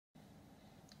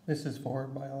This is for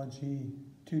Biology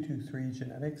 223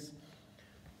 Genetics.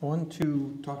 I want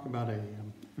to talk about a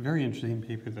very interesting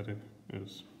paper that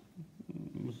was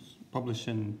published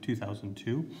in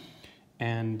 2002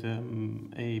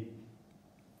 and a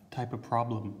type of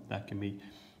problem that can be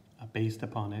based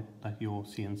upon it that you'll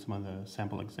see in some of the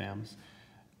sample exams.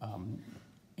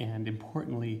 And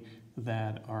importantly,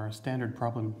 that our standard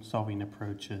problem solving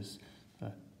approaches,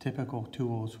 the typical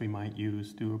tools we might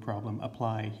use to do a problem,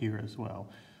 apply here as well.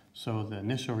 So the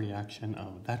initial reaction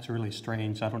of, that's really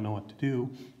strange, I don't know what to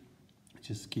do,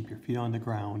 just keep your feet on the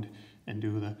ground and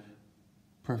do the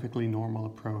perfectly normal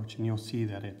approach, and you'll see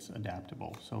that it's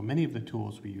adaptable. So many of the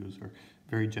tools we use are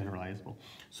very generalizable.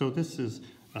 So this is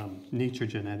Nature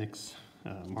Genetics,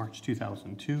 March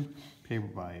 2002, paper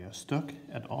by Stöck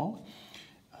et al.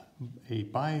 A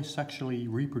bisexually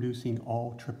reproducing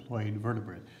all-triploid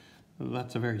vertebrate.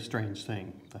 That's a very strange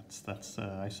thing.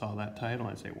 I saw that title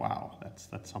and I say, wow,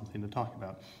 that's something to talk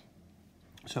about.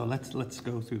 So let's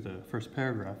go through the first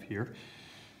paragraph here.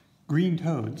 Green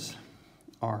toads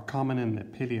are common in the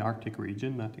Palearctic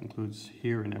region, that includes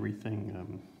here and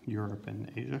everything, Europe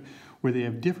and Asia, where they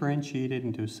have differentiated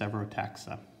into several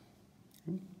taxa.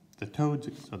 The toads,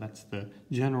 so that's the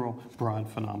general broad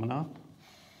phenomena.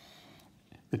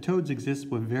 The toads exist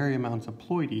with varying amounts of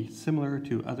ploidy, similar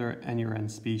to other anurine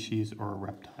species or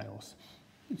reptiles.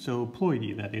 So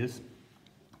ploidy, that is,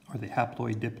 are the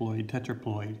haploid, diploid,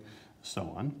 tetraploid,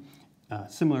 so on,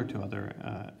 similar to other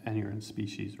anurine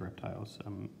species or reptiles.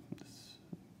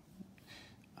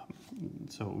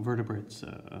 So vertebrates,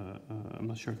 I'm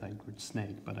not sure if that includes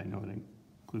snake, but I know it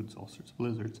includes all sorts of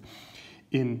lizards.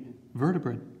 In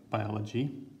vertebrate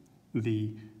biology,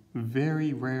 the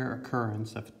very rare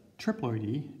occurrence of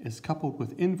triploidy is coupled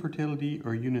with infertility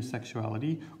or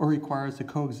unisexuality, or requires the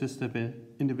coexistence of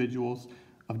individuals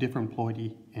of different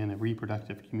ploidy in a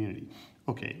reproductive community.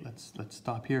 Okay, let's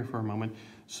stop here for a moment.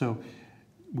 So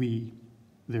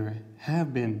there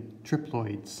have been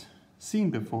triploids seen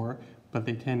before, but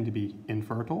they tend to be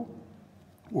infertile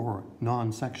or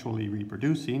non-sexually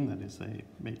reproducing, that is, they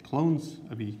make clones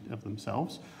of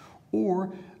themselves,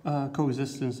 or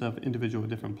coexistence of individual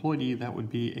different ploidy, that would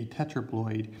be a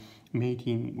tetraploid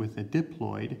mating with a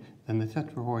diploid. Then the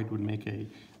tetraploid would make a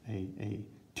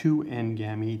 2N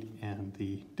gamete, and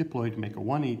the diploid make a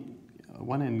 1N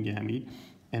gamete,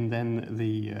 and then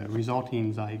the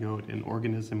resulting zygote and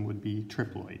organism would be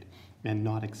triploid and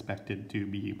not expected to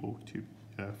be able to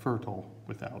fertile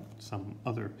without some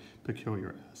other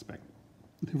peculiar aspect.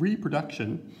 The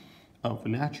reproduction of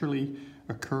naturally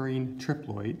occurring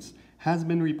triploids has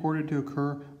been reported to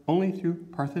occur only through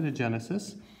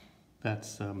parthenogenesis.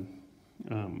 That's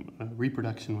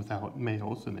reproduction without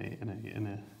males in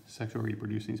a sexual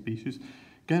reproducing species.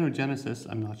 Gynogenesis,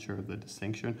 I'm not sure of the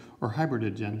distinction, or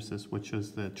hybridogenesis, which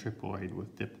is the triploid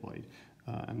with diploid.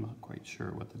 I'm not quite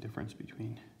sure what the difference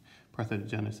between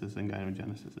parthenogenesis and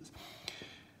gynogenesis is.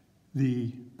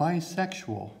 The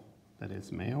bisexual, that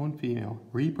is male and female,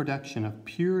 reproduction of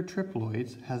pure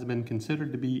triploids has been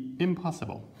considered to be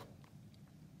impossible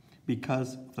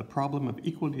because of the problem of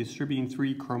equally distributing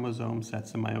 3 chromosome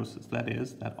sets in meiosis. That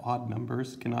is, that odd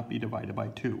numbers cannot be divided by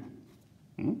 2.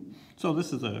 So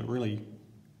this is a really,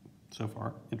 so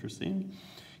far, interesting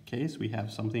case. We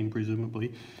have something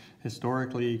presumably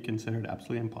historically considered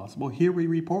absolutely impossible. Here we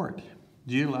report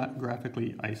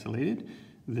geographically isolated.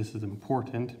 This is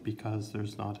important because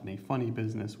there's not any funny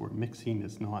business where mixing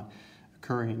is not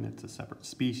occurring. It's a separate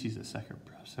species, a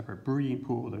separate breeding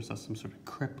pool. There's some sort of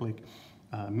crippling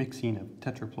mixing of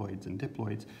tetraploids and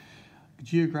diploids.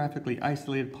 Geographically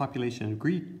isolated population of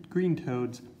green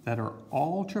toads that are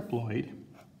all triploid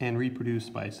and reproduce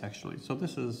bisexually. So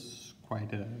this is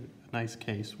quite a nice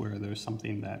case where there's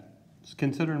something that's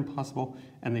considered impossible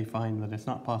and they find that it's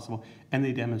not possible and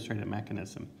they demonstrate a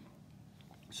mechanism.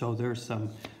 So there's some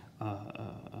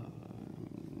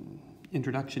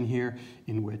introduction here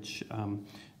in which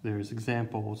there's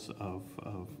examples of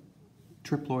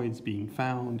triploids being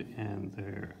found, and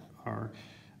there are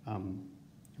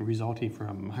resulting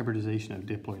from hybridization of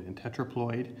diploid and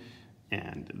tetraploid,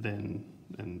 and then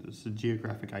there's a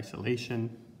geographic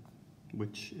isolation,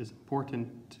 which is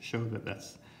important to show that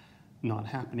that's not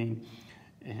happening.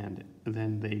 And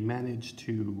then they managed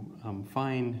to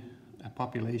find a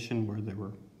population where they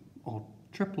were all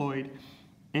triploid,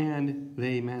 and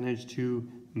they managed to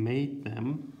mate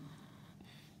them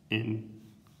in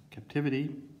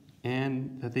captivity,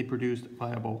 and that they produced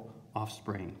viable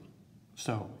offspring.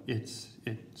 So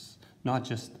it's not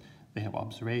just they have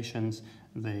observations,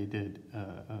 they did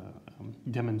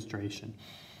demonstration.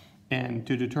 And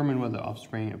to determine whether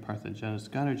offspring of parthenogenesis,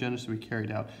 gynogenesis we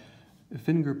carried out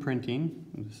fingerprinting.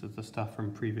 This is the stuff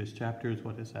from previous chapters.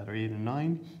 What is that, or 8 and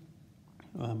 9?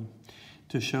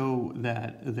 To show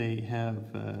that they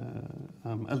have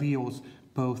alleles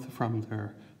both from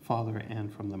their father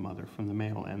and from the mother, from the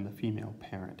male and the female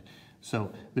parent.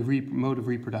 So the mode of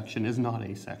reproduction is not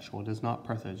asexual. It is not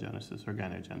parthenogenesis or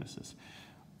gynogenesis.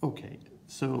 Okay,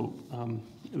 so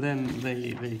then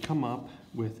they come up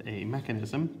with a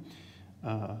mechanism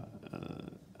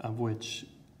of which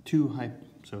two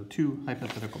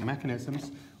hypothetical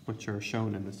mechanisms, which are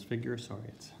shown in this figure. Sorry,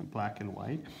 it's black and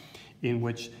white, in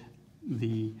which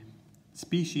the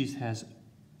species has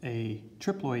a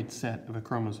triploid set of a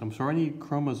chromosome. So any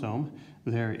chromosome,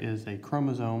 there is a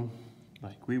chromosome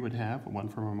like we would have, one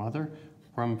from our mother,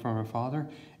 one from our father,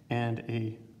 and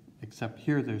except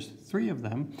here there's 3 of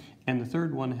them, and the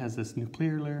third one has this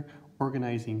nuclear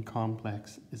organizing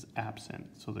complex is absent.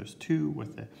 So there's 2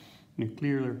 with the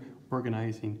nuclear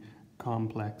organizing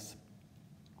complex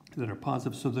that are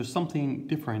positive. So there's something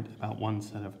different about one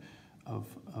set of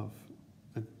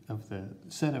the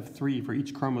set of 3 for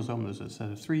each chromosome. There's a set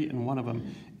of 3, and one of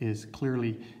them is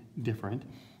clearly different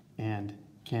and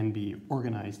can be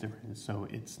organized differently. So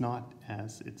it's not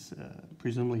as, it's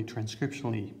presumably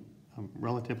transcriptionally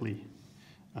relatively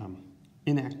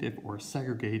inactive or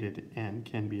segregated and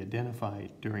can be identified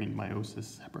during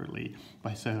meiosis separately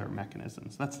by cellular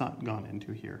mechanisms. That's not gone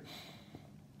into here.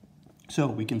 So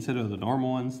we consider the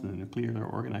normal ones, the nuclear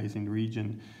organizing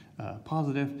region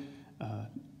positive.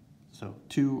 So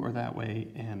 2 are that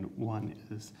way, and 1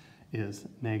 is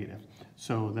negative.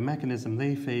 So the mechanism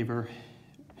they favor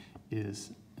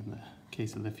is, in the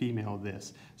case of the female,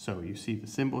 this. So you see the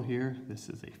symbol here. This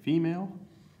is a female,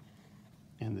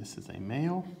 and this is a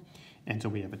male. And so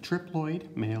we have a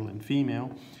triploid, male and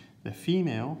female. The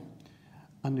female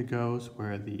undergoes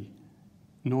where the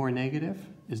NOR negative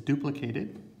is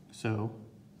duplicated. So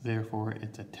therefore,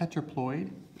 it's a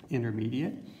tetraploid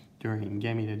intermediate during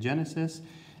gametogenesis.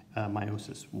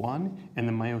 Meiosis 1, and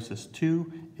then meiosis 2,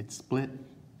 it's split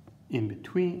in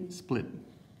between,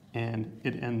 and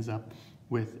it ends up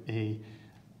with a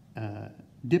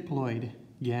diploid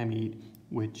gamete,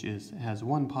 which has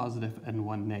 1 positive and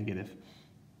 1 negative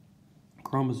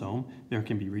chromosome. There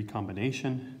can be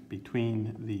recombination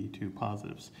between the 2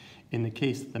 positives. In the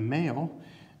case of the male,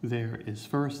 there is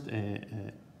first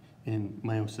in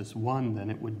meiosis 1, then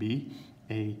it would be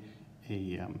a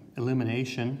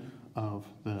elimination of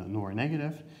the NOR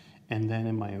negative, and then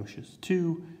in meiosis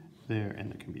 2, there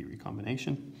can be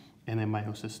recombination, and in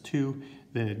meiosis 2,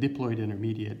 the diploid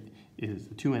intermediate is,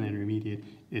 the 2N intermediate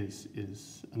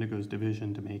undergoes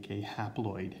division to make a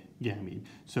haploid gamete.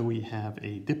 So we have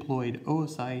a diploid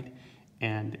oocyte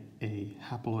and a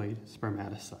haploid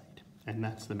spermatocyte, and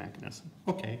that's the mechanism.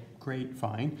 Okay, great,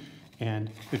 fine. And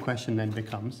the question then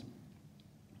becomes,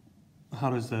 how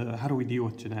do we deal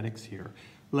with genetics here?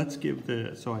 Let's give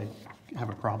so I have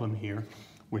a problem here,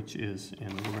 which is,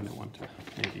 and we're going to want to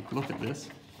maybe look at this.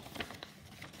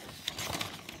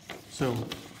 So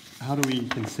how do we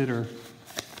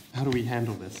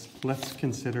handle this? Let's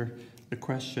consider the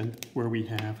question where we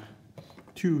have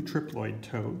 2 triploid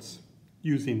toads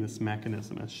using this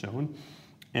mechanism as shown,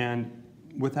 and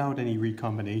without any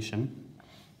recombination,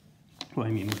 well,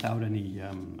 I mean without any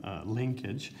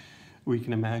linkage, we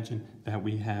can imagine that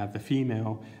we have the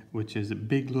female, which is a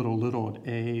big little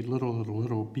A,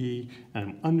 little B, and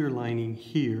I'm underlining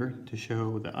here to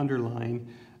show the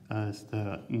underline as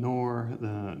the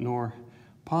NOR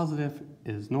positive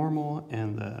is normal,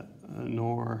 and the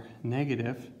NOR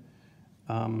negative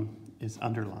is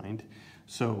underlined.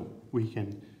 So we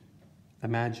can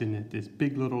imagine it is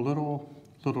big little,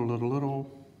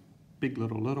 big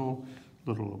little,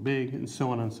 big, and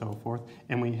so on and so forth.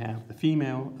 And we have the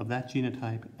female of that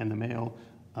genotype and the male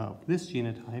of this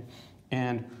genotype.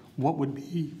 And what would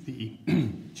be the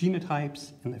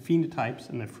genotypes and the phenotypes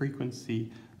and the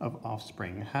frequency of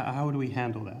offspring? How do we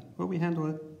handle that? Well, we handle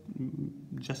it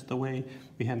just the way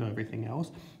we handle everything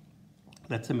else.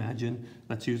 Let's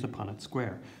use a Punnett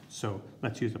square. So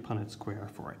let's use a Punnett square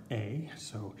for A.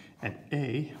 So at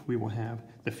A, we will have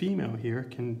the female here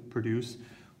can produce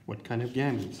what kind of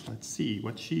gametes? Let's see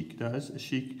what she does.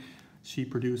 She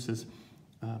produces,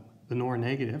 the NOR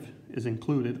negative is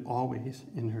included always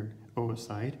in her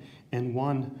oocyte, and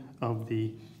one of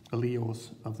the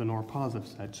alleles of the NOR positive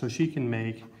side. So she can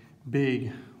make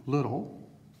big little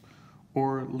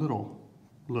or little.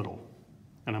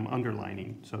 And I'm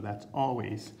underlining, so that's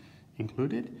always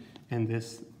included, and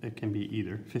this, it can be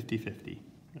either 50-50,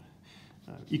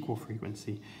 equal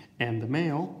frequency. And the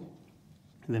male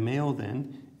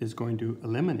then is going to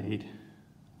eliminate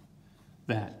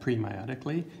that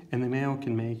premeiotically, and the male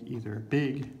can make either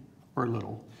big or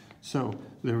little. So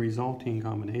the resulting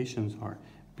combinations are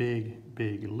big,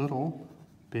 big, little,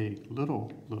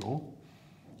 little,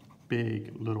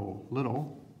 big, little,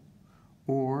 little,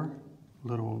 or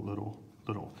little, little,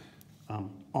 little.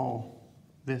 All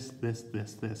this.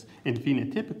 And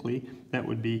phenotypically, that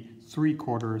would be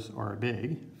 3/4 are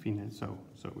big. So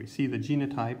we see the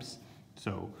genotypes,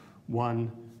 so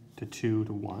 1 to 2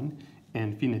 to 1.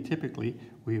 And phenotypically,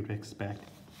 we would expect,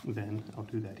 then, I'll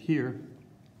do that here.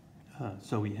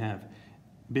 So we have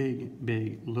big,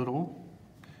 big, little.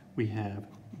 We have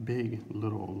big,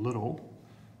 little, little,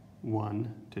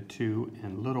 1 to 2,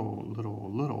 and little,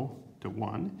 little, little to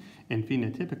 1. And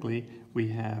phenotypically, we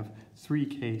have 3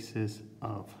 cases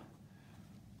of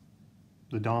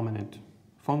the dominant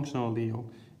functional allele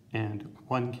and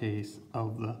 1 case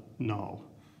of the null.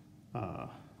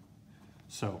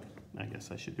 So I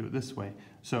guess I should do it this way.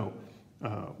 So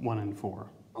 1 and 4.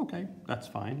 Okay, that's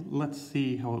fine. Let's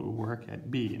see how it will work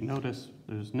at B. And notice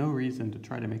there's no reason to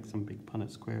try to make some big Punnett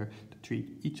square to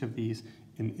treat each of these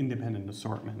in independent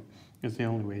assortment. It's the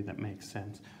only way that makes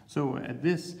sense. So at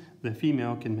this, the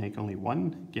female can make only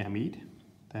 1 gamete,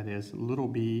 that is little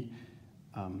b,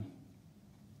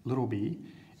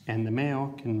 and the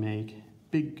male can make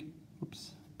big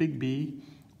B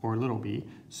or little b.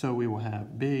 So we will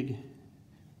have big,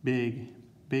 big,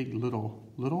 big, little,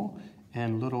 little,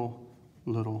 and little,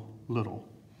 little, little.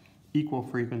 Equal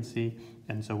frequency,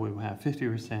 and so we will have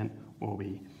 50% will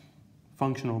be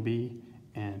functional B,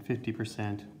 and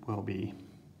 50% will be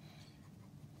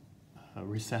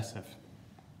recessive.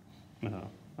 I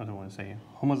don't want to say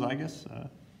homozygous,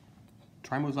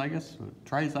 trimozygous,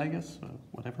 trizygous,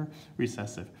 whatever,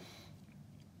 recessive.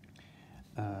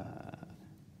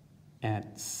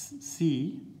 At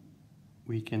C,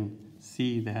 we can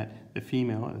see that the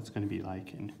female, it's going to be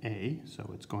like an A, so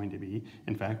it's going to be,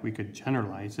 in fact, we could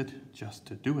generalize it just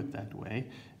to do it that way,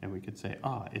 and we could say,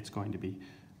 it's going to be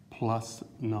plus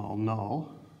null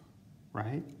null,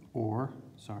 right? Or,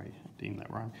 sorry, I deemed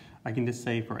that wrong. I can just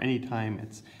say for any time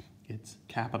it's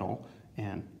capital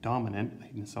and dominant, I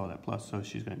can saw that plus, so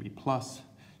she's going to be plus.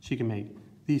 She can make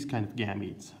these kind of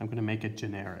gametes. I'm going to make it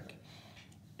generic.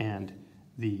 And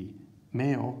the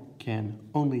male can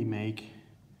only make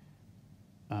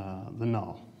the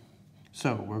null.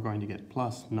 So we're going to get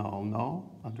plus null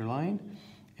null underlined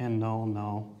and null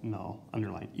null null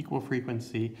underlined. Equal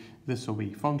frequency. This will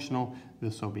be functional.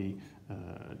 This will be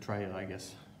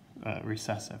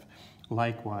recessive.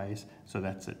 Likewise, so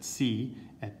that's at C.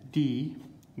 At D,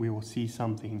 we will see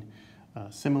something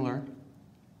similar.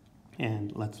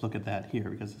 And let's look at that here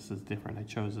because this is different. I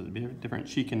chose it to be different.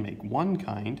 She can make 1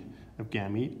 kind of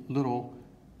gamete, little,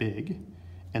 big,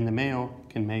 and the male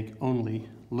can make only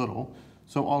little.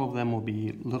 So all of them will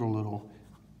be little, little,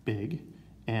 big,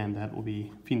 and that will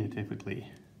be phenotypically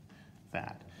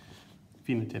that.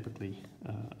 Phenotypically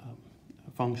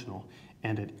functional.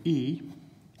 And at E,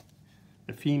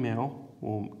 the female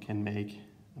can make,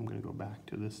 I'm going to go back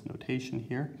to this notation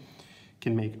here,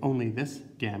 can make only this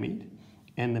gamete,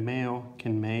 and the male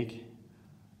can make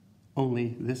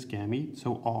only this gamete,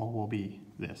 so all will be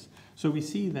this. So we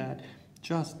see that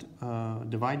just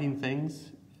dividing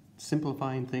things,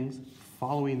 simplifying things,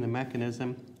 following the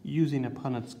mechanism, using a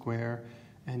Punnett square,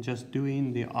 and just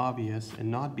doing the obvious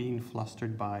and not being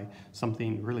flustered by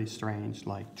something really strange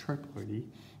like triploidy,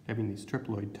 having these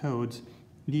triploid toads,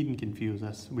 needn't confuse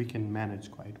us. We can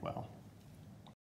manage quite well.